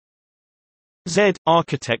Z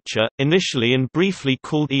architecture, initially and briefly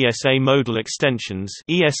called ESA modal extensions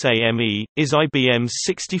 (ESAME), is IBM's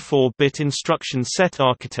 64-bit instruction set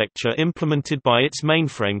architecture implemented by its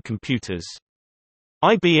mainframe computers.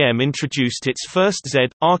 IBM introduced its first Z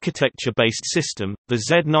architecture-based system, the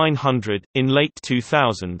Z900, in late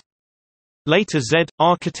 2000. Later Z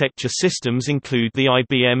architecture systems include the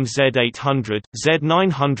IBM Z800,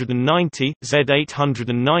 Z990,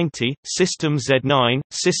 Z890, System Z9,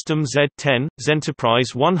 System Z10,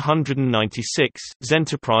 Zenterprise 196,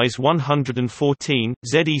 Zenterprise 114,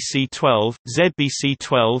 ZEC12,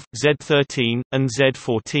 ZBC12, Z13, and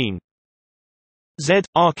Z14. Z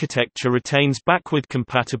architecture retains backward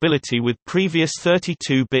compatibility with previous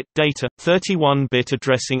 32-bit data, 31-bit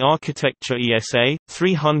addressing architecture ESA,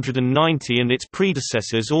 390 and its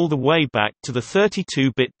predecessors all the way back to the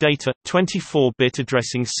 32-bit data, 24-bit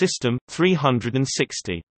addressing system,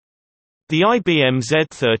 360. The IBM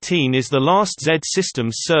Z13 is the last Z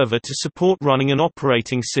systems server to support running an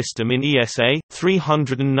operating system in ESA,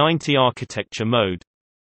 390 architecture mode.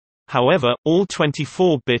 However, all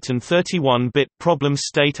 24-bit and 31-bit problem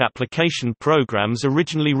state application programs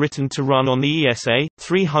originally written to run on the ESA,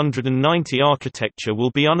 390 architecture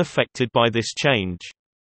will be unaffected by this change.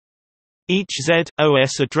 Each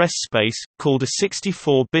Z/OS address space, called a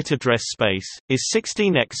 64-bit address space, is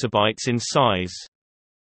 16 exabytes in size.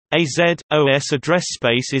 A Z/OS address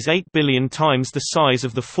space is 8 billion times the size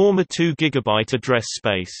of the former 2 GB address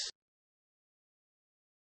space.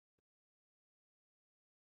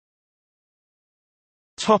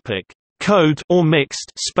 Code or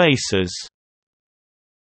mixed spaces.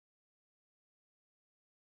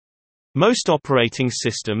 Most operating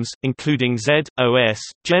systems, including Z/OS,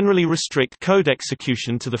 generally restrict code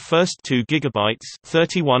execution to the first 2 GB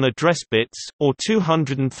 31 address bits, or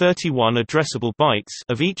 231 addressable bytes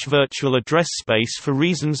of each virtual address space for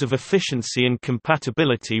reasons of efficiency and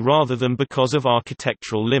compatibility rather than because of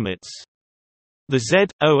architectural limits. The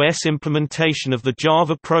Z/OS implementation of the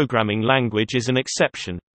Java programming language is an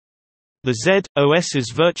exception. The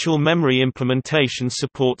Z/OS's virtual memory implementation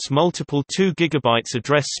supports multiple 2 GB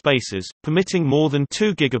address spaces, permitting more than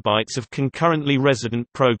 2 GB of concurrently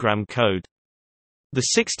resident program code. The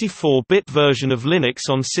 64-bit version of Linux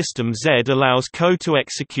on System Z allows code to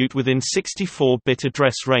execute within 64-bit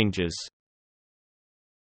address ranges.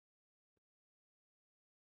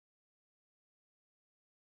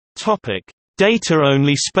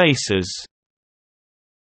 Data-only spaces.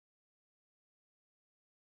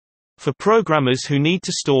 For programmers who need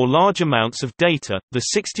to store large amounts of data, the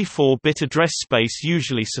 64-bit address space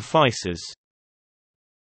usually suffices.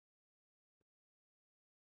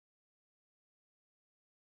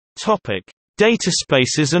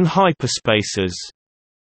 Dataspaces and hyperspaces.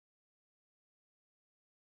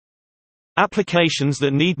 Applications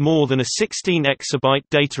that need more than a 16 exabyte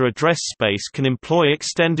data address space can employ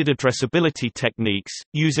extended addressability techniques,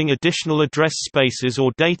 using additional address spaces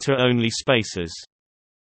or data-only spaces.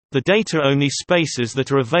 The data-only spaces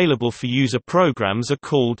that are available for user programs are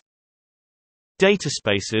called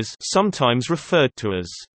dataspaces, sometimes referred to as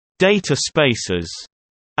data spaces,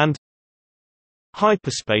 and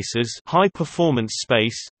hyperspaces, high-performance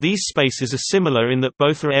space. These spaces are similar in that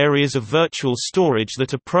both are areas of virtual storage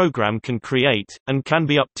that a program can create, and can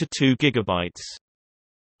be up to 2 GB.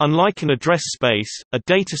 Unlike an address space, a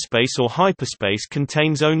dataspace or hyperspace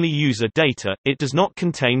contains only user data, it does not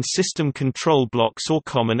contain system control blocks or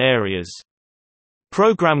common areas.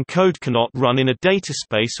 Program code cannot run in a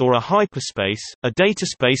dataspace or a hyperspace. A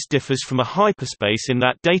dataspace differs from a hyperspace in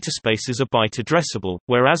that dataspaces are byte addressable,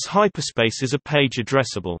 whereas hyperspaces are page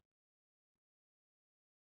addressable.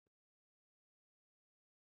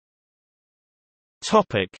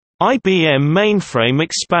 Topic: IBM mainframe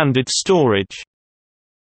expanded storage.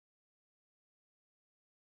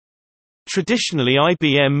 Traditionally,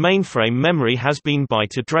 IBM mainframe memory has been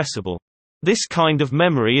byte addressable. This kind of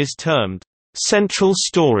memory is termed central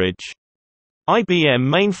storage. IBM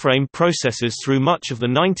mainframe processors through much of the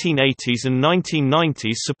 1980s and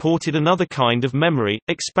 1990s supported another kind of memory,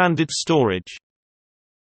 expanded storage.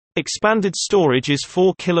 Expanded storage is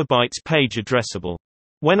 4 KB page addressable.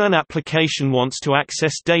 When an application wants to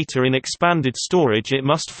access data in expanded storage, it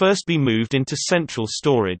must first be moved into central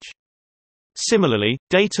storage. Similarly,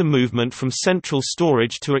 data movement from central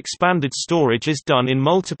storage to expanded storage is done in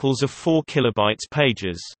multiples of 4 KB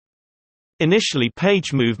pages. Initially,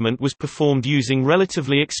 page movement was performed using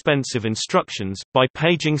relatively expensive instructions, by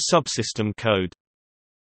paging subsystem code.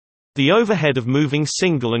 The overhead of moving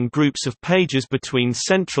single and groups of pages between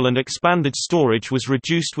central and expanded storage was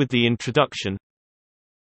reduced with the introduction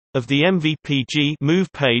of the MVPG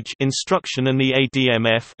move page instruction and the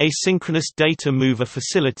ADMF asynchronous data mover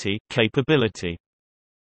facility capability.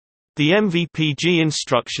 The MVPG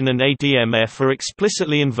instruction and ADMF are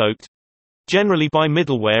explicitly invoked, generally by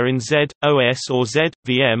middleware in Z, OS or Z,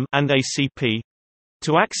 VM and ACP,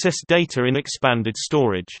 to access data in expanded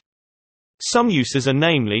storage. Some uses are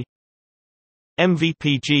namely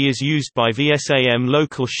MVPG is used by VSAM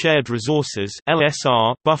Local Shared Resources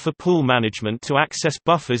 (LSR) buffer pool management to access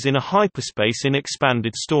buffers in a hyperspace in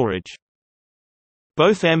expanded storage.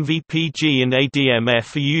 Both MVPG and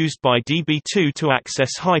ADMF are used by DB2 to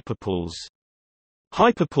access hyperpools.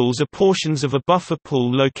 Hyperpools are portions of a buffer pool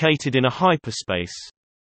located in a hyperspace.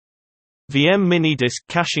 VM minidisc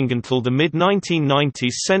caching. Until the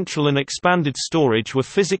mid-1990s, central and expanded storage were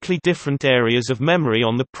physically different areas of memory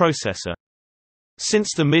on the processor.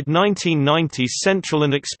 Since the mid-1990s, central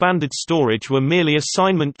and expanded storage were merely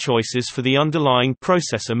assignment choices for the underlying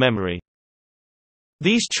processor memory.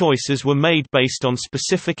 These choices were made based on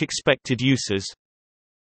specific expected uses.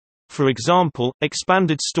 For example,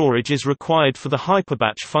 expanded storage is required for the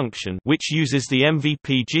hyperbatch function, which uses the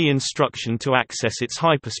MVPG instruction to access its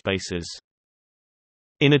hyperspaces.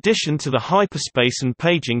 In addition to the hyperspace and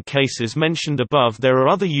paging cases mentioned above, there are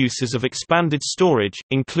other uses of expanded storage,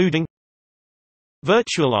 including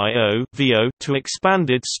Virtual I/O (VO) to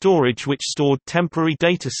expanded storage, which stored temporary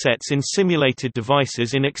data sets in simulated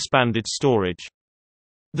devices in expanded storage.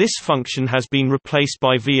 This function has been replaced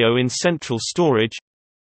by VO in central storage.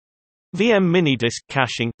 VM minidisc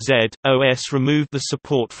caching (Z) OS removed the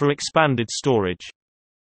support for expanded storage.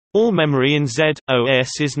 All memory in Z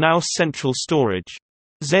OS is now central storage.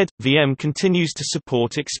 Z VM continues to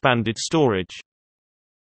support expanded storage.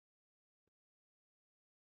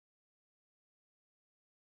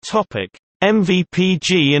 Topic: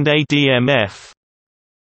 MVPG and ADMF.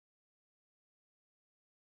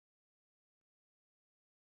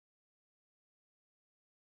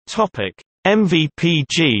 Topic: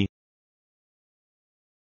 MVPG.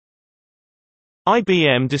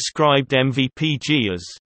 IBM described MVPG as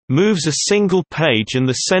moves a single page and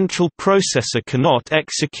the central processor cannot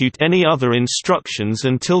execute any other instructions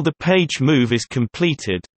until the page move is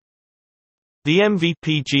completed. The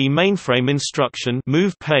MVPG mainframe instruction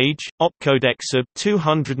move page, opcode exurb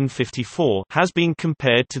 254 has been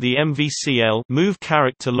compared to the MVCL move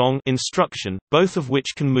character long instruction, both of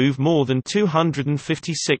which can move more than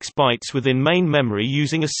 256 bytes within main memory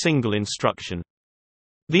using a single instruction.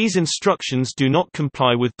 These instructions do not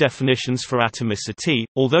comply with definitions for atomicity,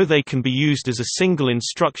 although they can be used as a single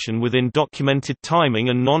instruction within documented timing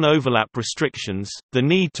and non-overlap restrictions. The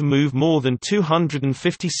need to move more than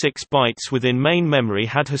 256 bytes within main memory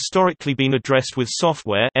had historically been addressed with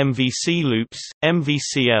software MVC loops,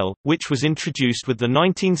 MVCL, which was introduced with the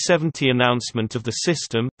 1970 announcement of the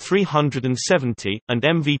System 370, and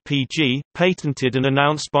MVPG, patented and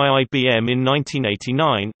announced by IBM in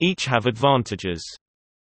 1989, each have advantages.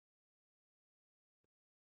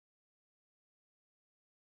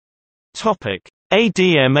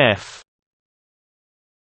 ADMF.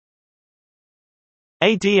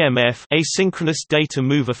 ADMF asynchronous data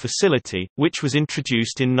mover facility, which was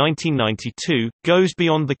introduced in 1992, goes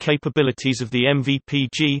beyond the capabilities of the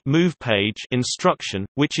MVPG move page instruction,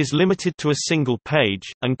 which is limited to a single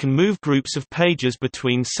page, and can move groups of pages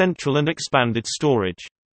between central and expanded storage.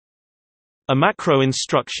 A macro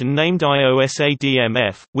instruction named iOS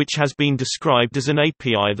ADMF, which has been described as an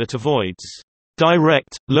API that avoids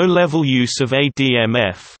direct, low-level use of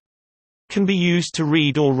ADMF, can be used to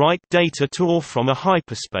read or write data to or from a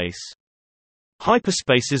hyperspace.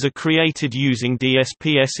 Hyperspaces are created using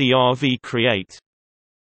DSPSERV create.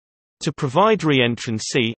 To provide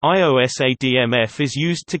reentrancy, iOS ADMF is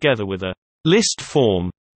used together with a list form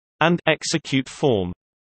and execute form.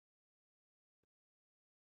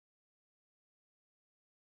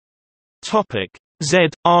 Z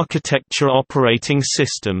architecture operating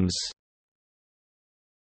systems.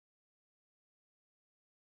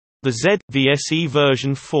 The Z, VSE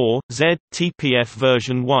version 4, Z, TPF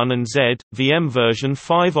version 1 and Z, VM version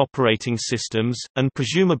 5 operating systems, and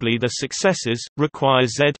presumably their successors, require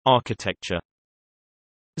Z architecture.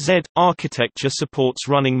 Z architecture supports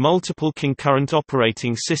running multiple concurrent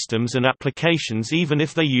operating systems and applications even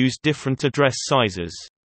if they use different address sizes.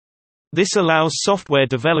 This allows software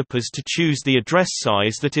developers to choose the address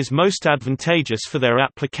size that is most advantageous for their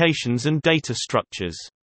applications and data structures.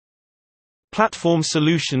 Platform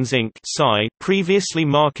Solutions Inc. previously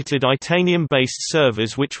marketed Itanium-based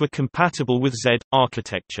servers which were compatible with Z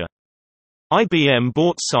architecture. IBM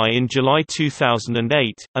bought SI in July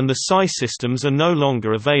 2008, and the SI systems are no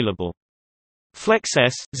longer available. Flex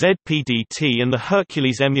S, ZPDT and the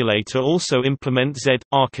Hercules emulator also implement Z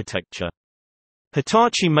architecture.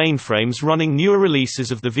 Hitachi mainframes running newer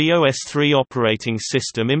releases of the VOS3 operating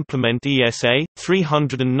system implement ESA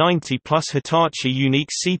 390 plus Hitachi unique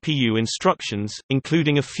CPU instructions,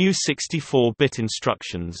 including a few 64-bit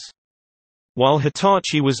instructions. While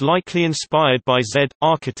Hitachi was likely inspired by Z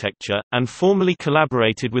architecture, and formally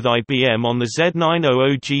collaborated with IBM on the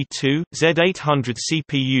Z900G2, Z800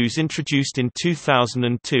 CPUs introduced in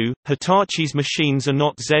 2002, Hitachi's machines are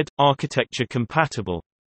not Z architecture compatible.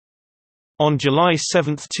 On July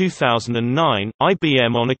 7, 2009,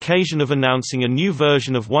 IBM on occasion of announcing a new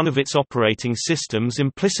version of one of its operating systems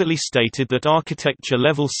implicitly stated that architecture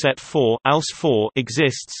level Set 4 (ALS4)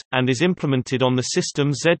 exists, and is implemented on the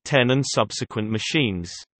system Z10 and subsequent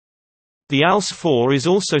machines. The ALS4 is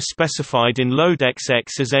also specified in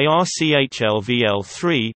LoadXX as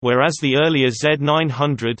ARCHLVL3, whereas the earlier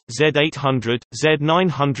Z900, Z800,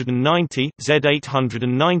 Z990,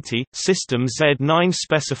 Z890 system Z9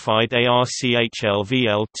 specified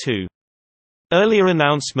ARCHLVL2. Earlier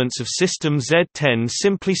announcements of System Z10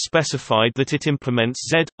 simply specified that it implements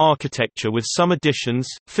Z architecture with some additions,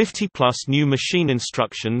 50+ new machine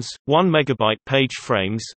instructions, 1 MB page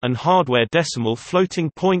frames, and hardware decimal floating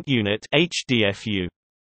point unit (HDFU).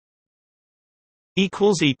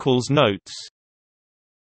 Notes